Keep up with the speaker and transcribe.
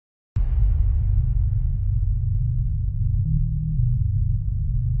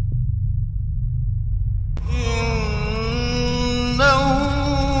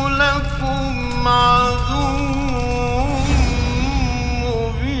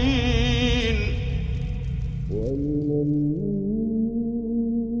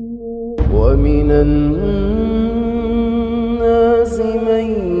ومن الناس من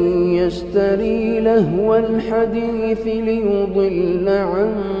يشتري لهو الحديث ليضل عن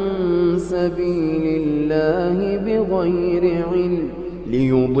سبيل الله بغير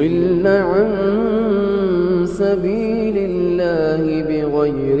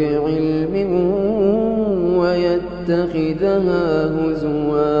علم ويتخذها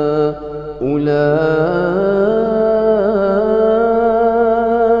هزوا أولئك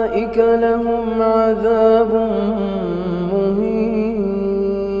لهم عذاب مهين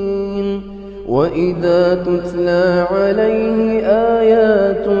وإذا تتلى عليه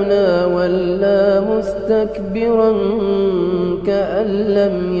آياتنا ولى مستكبرا كأن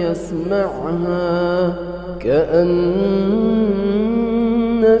لم يسمعها كأن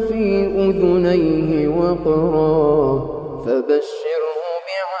في أذنيه وقرا فبشره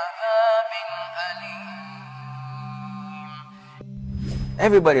بعذاب أليم.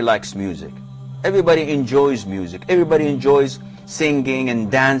 Everybody likes music. Everybody enjoys music. Everybody enjoys singing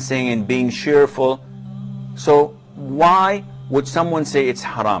and dancing and being cheerful. So why would someone say it's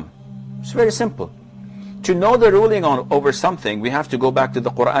haram? It's very simple. To know the ruling over something, we have to go back to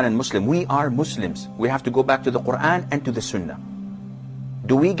the Quran and Muslim. We are Muslims. We have to go back to the Quran and to the Sunnah.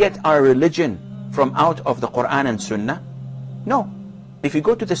 Do we get our religion from out of the Quran and Sunnah? No. If you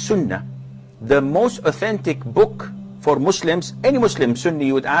go to the Sunnah, the most authentic book for Muslims, any Muslim Sunni,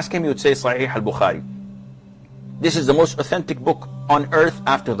 you would ask him, you would say Sahih al-Bukhari. This is the most authentic book on earth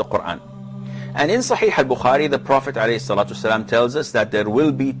after the Quran. And in Sahih al-Bukhari, the Prophet ﷺ tells us that there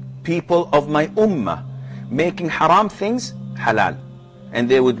will be people of my ummah making haram things halal. And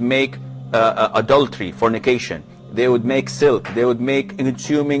they would make adultery, fornication. They would make silk. They would make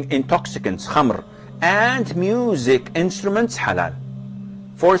consuming intoxicants, khamr, and music instruments halal.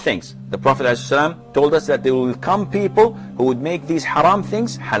 4 things. The Prophet ﷺ told us that there will come people who would make these haram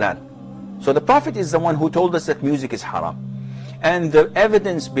things halal. So the Prophet is the one who told us that music is haram. And the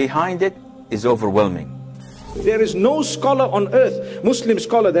evidence behind it is overwhelming. There is no scholar on earth, Muslim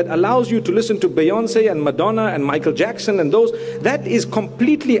scholar, that allows you to listen to Beyonce and Madonna and Michael Jackson and those. That is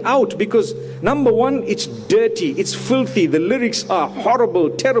completely out because, number one, it's dirty, it's filthy, the lyrics are horrible,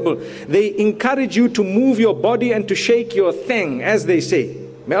 terrible. They encourage you to move your body and to shake your thing, as they say.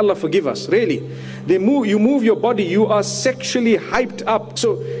 May Allah forgive us, really. You move your body, you are sexually hyped up.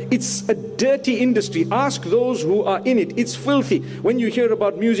 So it's a dirty industry. Ask those who are in it. It's filthy. When you hear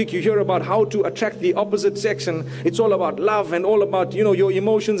about music, you hear about how to attract the opposite sex, and it's all about love and all about, you know, your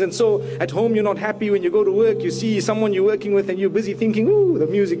emotions. And so at home you're not happy. When you go to work, you see someone you're working with and you're busy thinking, ooh, the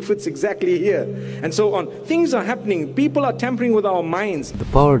music fits exactly here, and so on. Things are happening. People are tampering with our minds. The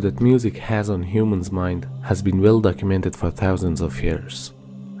power that music has on humans' mind has been well documented for thousands of years.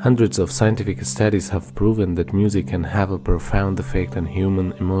 Hundreds of scientific studies have proven that music can have a profound effect on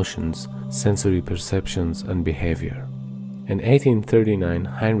human emotions, sensory perceptions, and behavior. In 1839,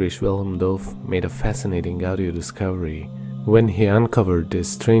 Heinrich Wilhelm Dove made a fascinating audio discovery when he uncovered this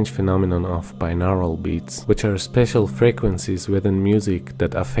strange phenomenon of binaural beats, which are special frequencies within music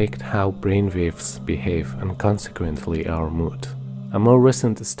that affect how brainwaves behave and consequently our mood. A more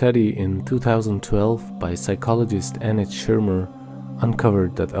recent study in 2012 by psychologist Annette Schirmer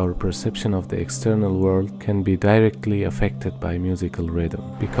uncovered that our perception of the external world can be directly affected by musical rhythm,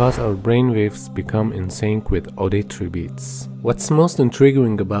 because our brainwaves become in sync with auditory beats. What's most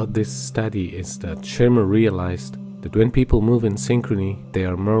intriguing about this study is that Schirmer realized that when people move in synchrony, they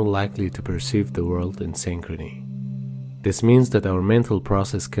are more likely to perceive the world in synchrony. This means that our mental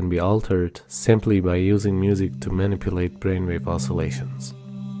process can be altered simply by using music to manipulate brainwave oscillations.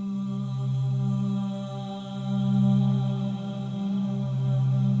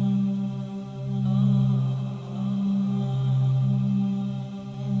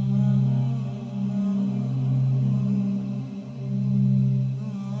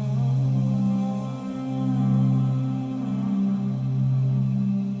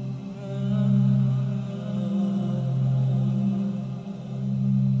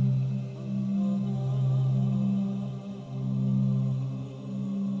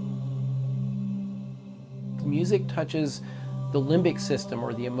 Music touches the limbic system,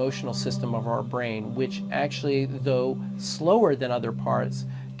 or the emotional system of our brain, which actually, though slower than other parts,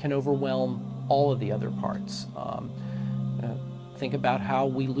 can overwhelm all of the other parts. Think about how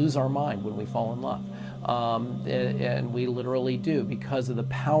we lose our mind when we fall in love. And we literally do, because of the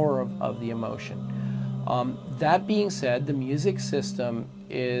power of the emotion. That being said, the music system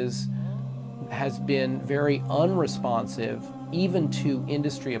has been very unresponsive even to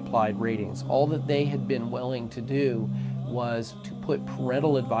industry-applied ratings. All that they had been willing to do was to put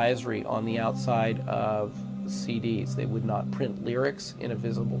parental advisory on the outside of CDs. They would not print lyrics in a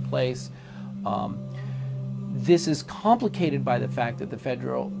visible place. This is complicated by the fact that the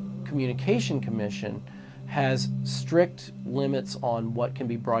Federal Communication Commission has strict limits on what can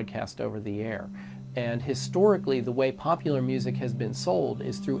be broadcast over the air. And historically, the way popular music has been sold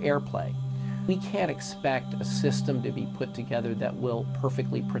is through airplay. We can't expect a system to be put together that will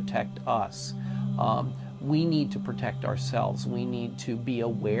perfectly protect us. We need to protect ourselves. We need to be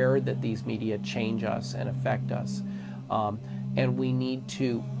aware that these media change us and affect us. And we need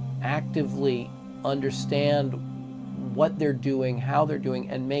to actively understand what they're doing, how they're doing,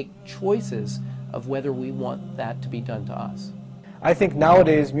 and make choices of whether we want that to be done to us. I think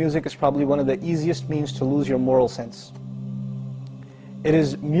nowadays music is probably one of the easiest means to lose your moral sense.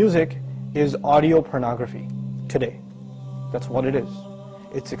 Music is audio pornography today. That's what it is.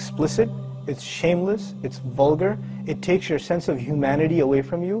 It's explicit, it's shameless, it's vulgar, it takes your sense of humanity away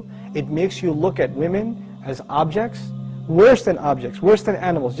from you, it makes you look at women as objects, worse than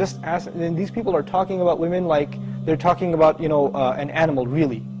animals. Just as, and these people are talking about women like they're talking about, an animal,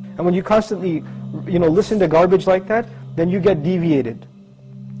 really. And when you constantly, listen to garbage like that, then you get deviated.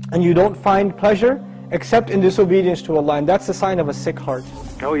 And you don't find pleasure except in disobedience to Allah, and that's the sign of a sick heart.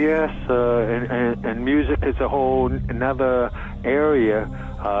 Oh yes, and music is a whole another area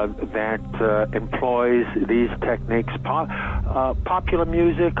that employs these techniques. Popular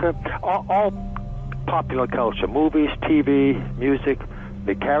music, all popular culture, movies, TV, music,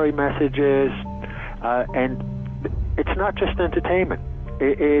 they carry messages, and it's not just entertainment.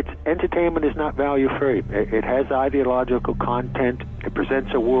 Entertainment is not value-free. It has ideological content. It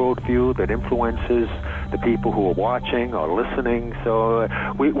presents a worldview that influences the people who are watching or listening. So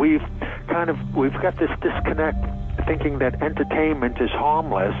we've got this disconnect, thinking that entertainment is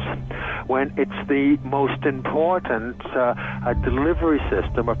harmless when it's the most important delivery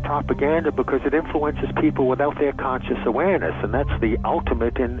system of propaganda, because it influences people without their conscious awareness, and that's the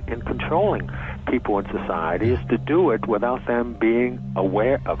ultimate in controlling people in society, is to do it without them being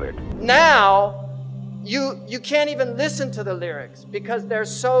aware of it. Now, you can't even listen to the lyrics because they're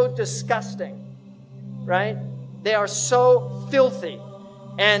so disgusting, right? They are so filthy.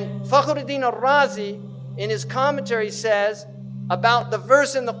 And Fakhruddin al-Razi, in his commentary, says about the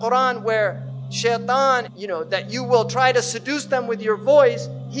verse in the Quran where shaitan, that you will try to seduce them with your voice,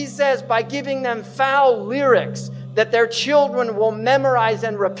 he says by giving them foul lyrics that their children will memorize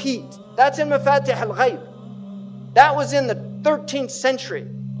and repeat. That's in Mafatih al-Ghayb. That was in the 13th century.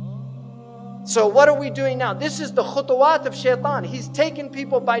 So what are we doing now? This is the khutuwat of shaitan. He's taken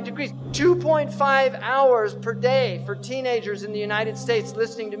people by degrees. 2.5 hours per day for teenagers in the United States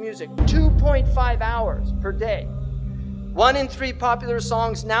listening to music. 2.5 hours per day. 1 in 3 popular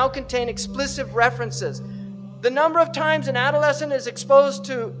songs now contain explicit references. The number of times an adolescent is exposed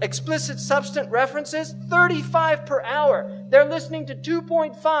to explicit substance references, 35 per hour. They're listening to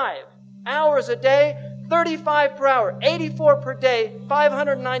 2.5 hours a day, 35 per hour, 84 per day,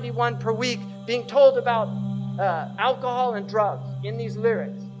 591 per week, being told about alcohol and drugs in these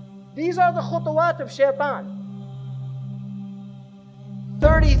lyrics. These are the khutuwat of shaitan.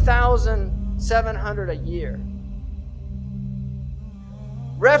 30,700 a year.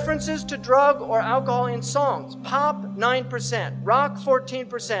 References to drug or alcohol in songs. Pop, 9%. Rock,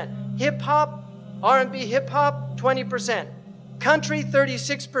 14%. Hip-hop, R&B hip-hop, 20%. Country,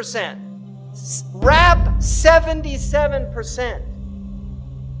 36%. Rap, 77%.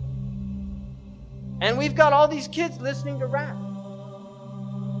 And we've got all these kids listening to rap.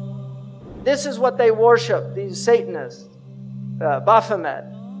 This is what they worship, these Satanists. Baphomet.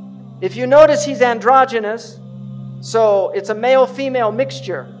 If you notice, he's androgynous. So it's a male-female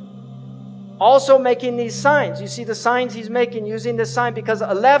mixture. Also making these signs. You see the signs he's making using this sign because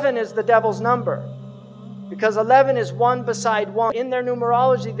 11 is the devil's number. Because 11 is 1 beside 1. In their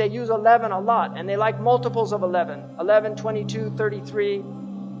numerology, they use 11 a lot. And they like multiples of 11. 11, 22, 33,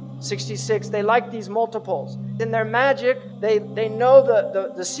 66. They like these multiples. In their magic, they know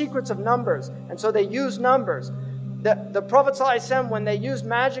the secrets of numbers. And so they use numbers. The Prophet ﷺ, when they used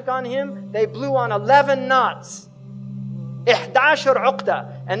magic on him, they blew on 11 knots. 11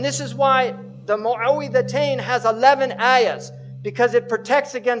 uqda. And this is why the Mu'awwidhatayn has 11 ayahs, because it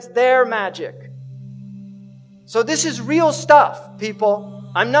protects against their magic. So this is real stuff, people.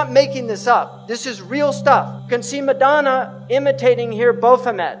 I'm not making this up. This is real stuff. You can see Madonna imitating here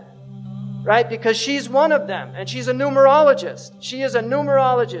Baphomet, right? Because she's one of them, and she's a numerologist. She is a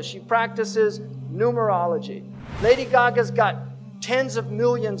numerologist. She practices numerology. Lady Gaga's got tens of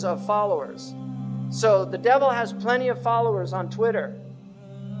millions of followers. So the devil has plenty of followers on Twitter.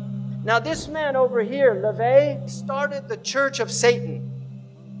 Now this man over here, LaVey, started the Church of Satan.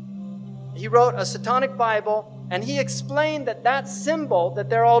 He wrote a satanic Bible, And he explained that that symbol that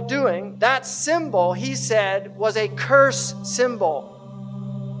they're all doing, that symbol, he said, was a curse symbol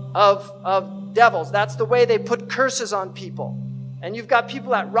of devils. That's the way they put curses on people. And you've got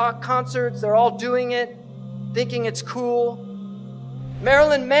people at rock concerts, they're all doing it, thinking it's cool.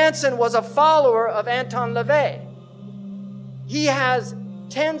 Marilyn Manson was a follower of Anton LaVey. He has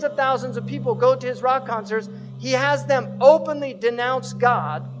tens of thousands of people go to his rock concerts. He has them openly denounce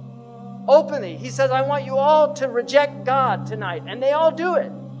God. Openly. He says, I want you all to reject God tonight. And they all do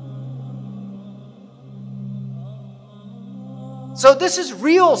it. So this is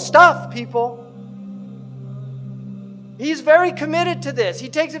real stuff, people. He's very committed to this.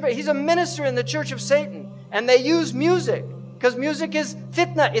 He's a minister in the Church of Satan. And they use music. Because music is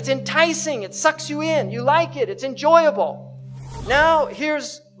fitna. It's enticing. It sucks you in. You like it. It's enjoyable. Now,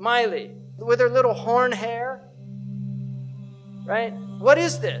 here's Miley with her little horn hair. Right? What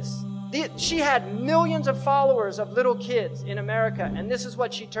is this? She had millions of followers of little kids in America, and this is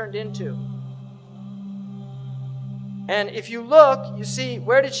what she turned into. And if you look, you see,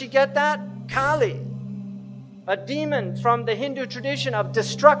 where did she get that? Kali, a demon from the Hindu tradition of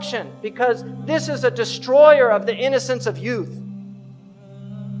destruction, because this is a destroyer of the innocence of youth.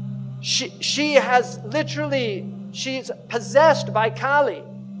 She has literally, she's possessed by Kali.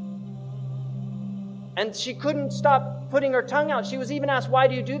 And she couldn't stop putting her tongue out. She was even asked, why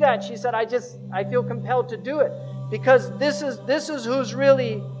do you do that? She said, I feel compelled to do it. Because this is who's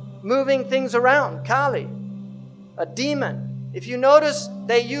really moving things around. Kali, a demon. If you notice,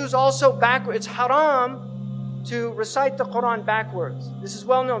 they use also backwards. It's haram to recite the Quran backwards. This is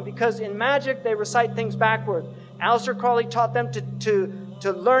well known because in magic, they recite things backwards. Aleister Crowley taught them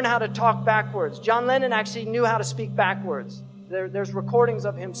to learn how to talk backwards. John Lennon actually knew how to speak backwards. There's recordings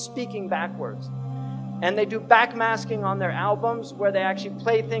of him speaking backwards. And they do backmasking on their albums where they actually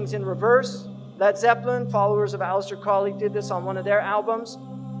play things in reverse. Led Zeppelin, followers of Aleister Crowley, did this on one of their albums.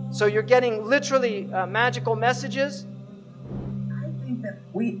 So you're getting literally magical messages. I think that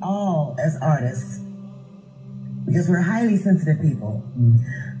we all, as artists, because we're highly sensitive people,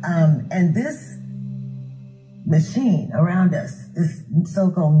 and this machine around us, this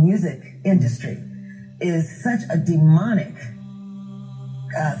so-called music industry, is such a demonic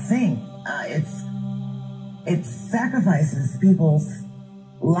thing. It sacrifices people's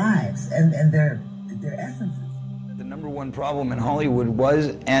lives and their essences. The number one problem in Hollywood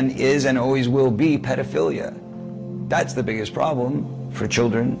was and is and always will be pedophilia. That's the biggest problem for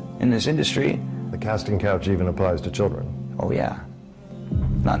children in this industry. The casting couch even applies to children. Oh yeah.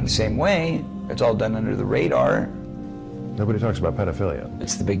 Not in the same way. It's all done under the radar. Nobody talks about pedophilia.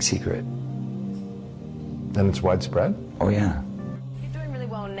 It's the big secret. And it's widespread? Oh yeah.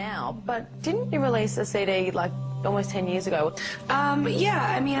 But didn't you release a CD like almost 10 years ago?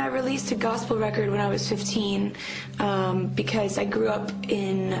 Yeah, I mean, I released a gospel record when I was 15 because I grew up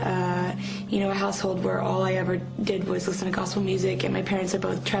in, a household where all I ever did was listen to gospel music, and my parents are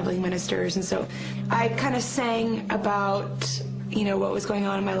both traveling ministers, and so I kind of sang about, what was going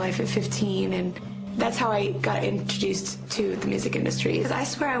on in my life at 15, and that's how I got introduced to the music industry. Because I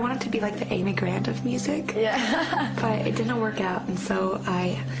swear I wanted to be like the Amy Grant of music. Yeah. But it didn't work out, and so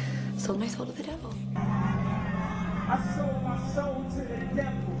I sold my soul to the devil. I sold my soul to the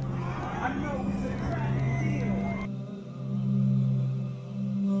devil. I know it's a crack deal.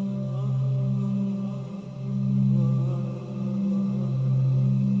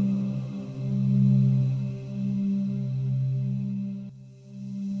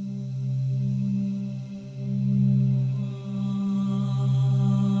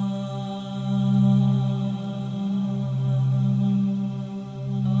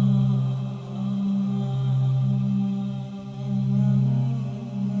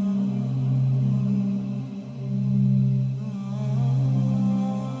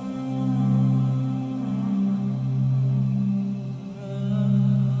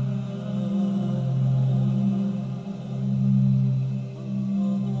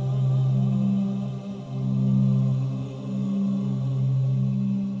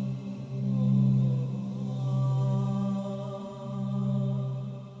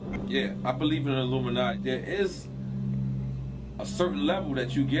 Yeah, I believe in the Illuminati. There is a certain level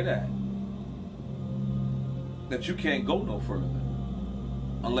that you get at that you can't go no further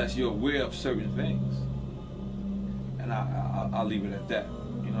unless you're aware of certain things. And I'll leave it at that.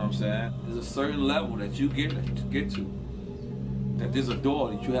 You know what I'm saying? There's a certain level that you get to, that there's a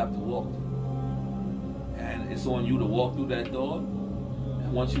door that you have to walk through. And it's on you to walk through that door.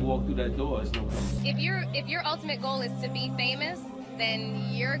 And once you walk through that door, it's no problem. If your ultimate goal is to be famous, then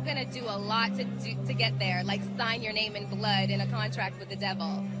you're gonna do a lot to get there, like sign your name in blood in a contract with the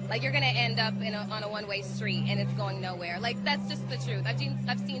devil. Like you're gonna end up on a one-way street and it's going nowhere. Like that's just the truth.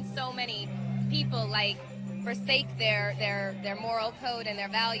 I've seen so many people like forsake their moral code and their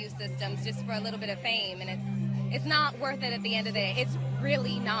value systems just for a little bit of fame, and it's not worth it at the end of the day. It's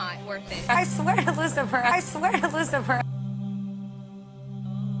really not worth it. I swear to Lucifer. I swear to Lucifer.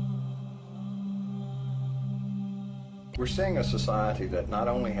 We're seeing a society that not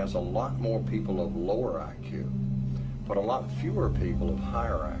only has a lot more people of lower IQ, but a lot fewer people of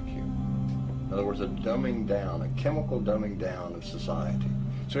higher IQ. In other words, a dumbing down, a chemical dumbing down of society.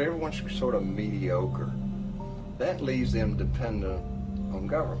 So everyone's sort of mediocre. That leaves them dependent on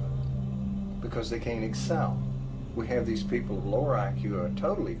government because they can't excel. We have these people of lower IQ who are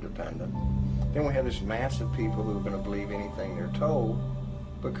totally dependent. Then we have this mass of people who are going to believe anything they're told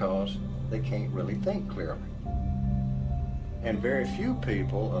because they can't really think clearly. And very few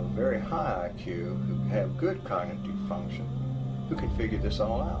people of very high IQ who have good cognitive function who can figure this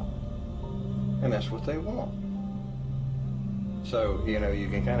all out. And that's what they want. So, you know, you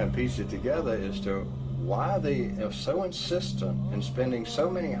can kind of piece it together as to why they are so insistent in spending so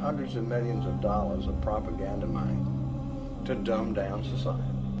many hundreds of millions of dollars of propaganda money to dumb down society.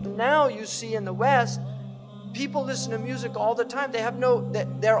 Now you see in the West, people listen to music all the time.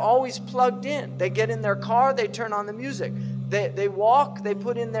 They're always plugged in. They get in their car, they turn on the music. They walk, they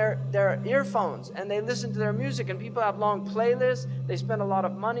put in their earphones and they listen to their music, and people have long playlists. They spend a lot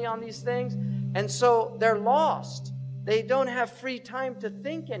of money on these things. And so they're lost. They don't have free time to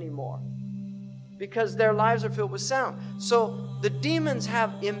think anymore because their lives are filled with sound. So the demons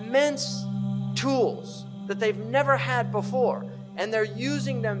have immense tools that they've never had before, and they're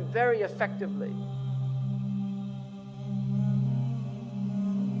using them very effectively.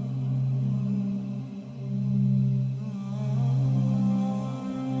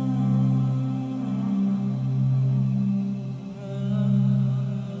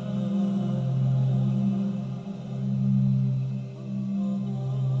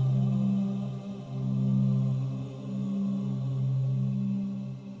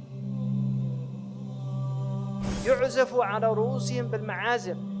 يعزف على رؤوسهم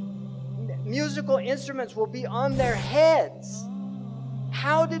بالمعازف. Musical instruments will be on their heads.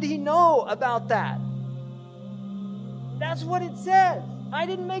 How did he know about that? That's what it says. I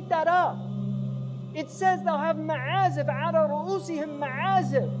didn't make that up. It says they'll have ma'azif على رؤوسهم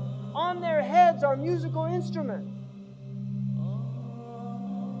ma'azif. On their heads are musical instruments.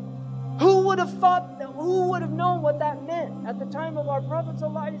 Who would have known what that meant at the time of our Prophet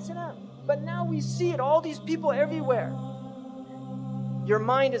ﷺ? But now we see it, all these people everywhere. Your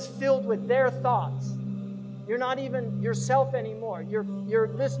mind is filled with their thoughts. You're not even yourself anymore. You're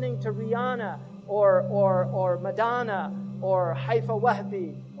listening to Rihanna or Madonna or Haifa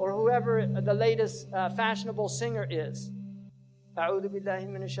Wahbi or whoever the latest fashionable singer is. أعوذ بالله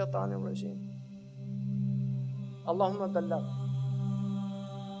من الشيطان الرجيم. اللهم بلغ.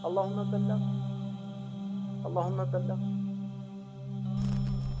 اللهم بلغ. اللهم بلغ.